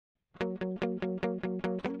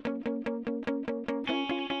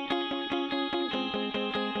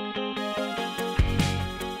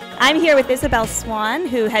I'm here with Isabel Swan,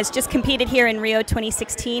 who has just competed here in Rio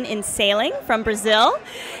 2016 in sailing from Brazil.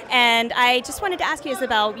 And I just wanted to ask you,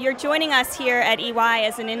 Isabel, you're joining us here at EY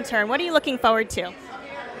as an intern. What are you looking forward to?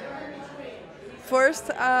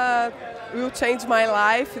 First, will change my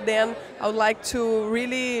life. Then I would like to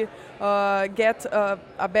really get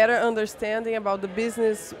a better understanding about the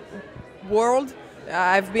business world.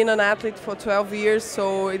 I've been an athlete for 12 years,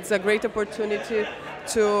 so it's a great opportunity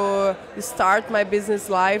to start my business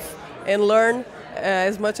life and learn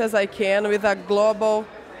as much as I can with a global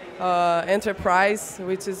enterprise,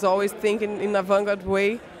 which is always thinking in a vanguard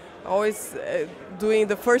way, always doing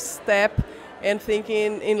the first step and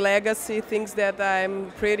thinking in legacy, things that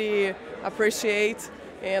I'm pretty appreciate,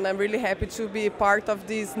 and I'm really happy to be part of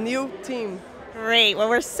this new team. Great. Well,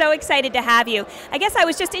 we're so excited to have you. I guess I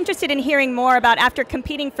was just interested in hearing more about, after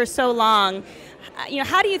competing for so long,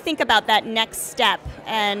 how do you think about that next step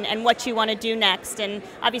and what you want to do next? And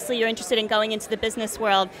obviously you're interested in going into the business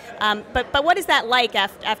world, but what is that like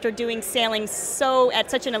after doing sailing at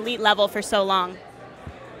such an elite level for so long?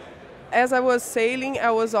 As I was sailing,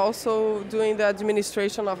 I was also doing the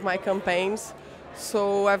administration of my campaigns.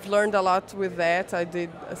 So I've learned a lot with that. I did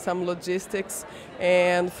some logistics,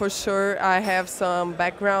 and for sure I have some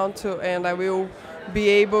background and I will be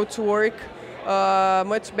able to work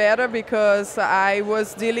much better because I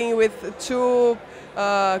was dealing with two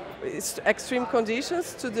extreme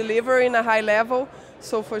conditions to deliver in a high level.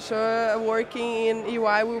 So for sure working in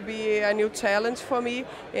EY will be a new challenge for me,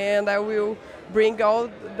 and I will bring all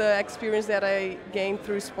the experience that I gained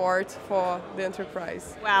through sport for the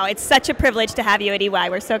enterprise. Wow, it's such a privilege to have you at EY.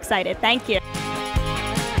 We're so excited. Thank you.